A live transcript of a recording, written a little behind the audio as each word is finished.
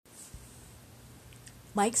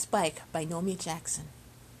Mike's Bike by Nomi Jackson.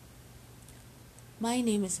 My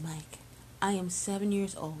name is Mike. I am 7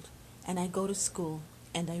 years old, and I go to school,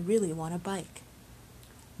 and I really want a bike.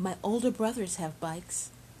 My older brothers have bikes.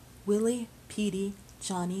 Willie, Petey,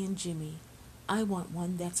 Johnny, and Jimmy. I want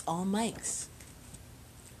one that's all Mike's.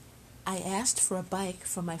 I asked for a bike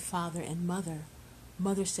for my father and mother.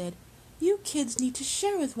 Mother said, "You kids need to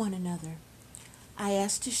share with one another." I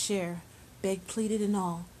asked to share, begged, pleaded, and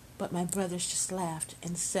all, but my brothers just laughed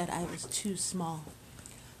and said I was too small.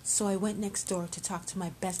 So I went next door to talk to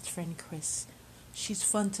my best friend Chris. She's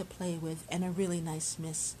fun to play with and a really nice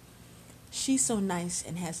miss. She's so nice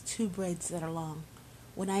and has two braids that are long.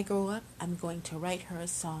 When I grow up, I'm going to write her a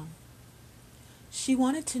song. She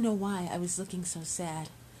wanted to know why I was looking so sad.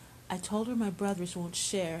 I told her my brothers won't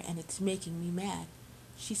share and it's making me mad.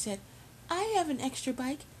 She said, "I have an extra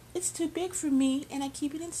bike. It's too big for me and I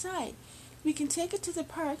keep it inside. We can take it to the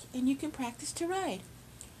park and you can practice to ride."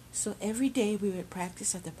 So every day we would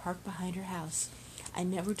practice at the park behind her house. I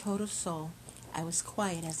never told a soul. I was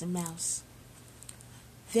quiet as a mouse.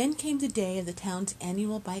 Then came the day of the town's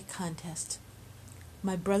annual bike contest.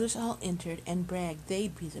 My brothers all entered and bragged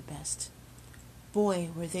they'd be the best. Boy,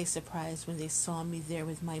 were they surprised when they saw me there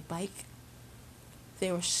with my bike.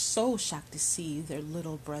 They were so shocked to see their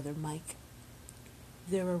little brother Mike.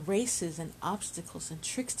 There were races and obstacles and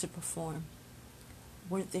tricks to perform.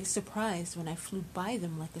 Weren't they surprised when I flew by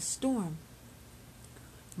them like a storm?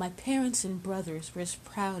 My parents and brothers were as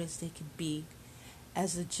proud as they could be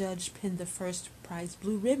as the judge pinned the first prize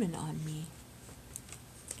blue ribbon on me.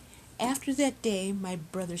 After that day, my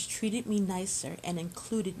brothers treated me nicer and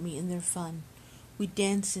included me in their fun. We'd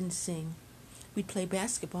dance and sing. We'd play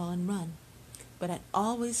basketball and run. But I'd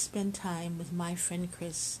always spend time with my friend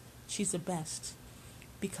Chris. She's the best.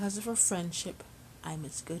 Because of her friendship, I'm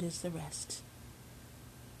as good as the rest.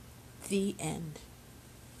 The end.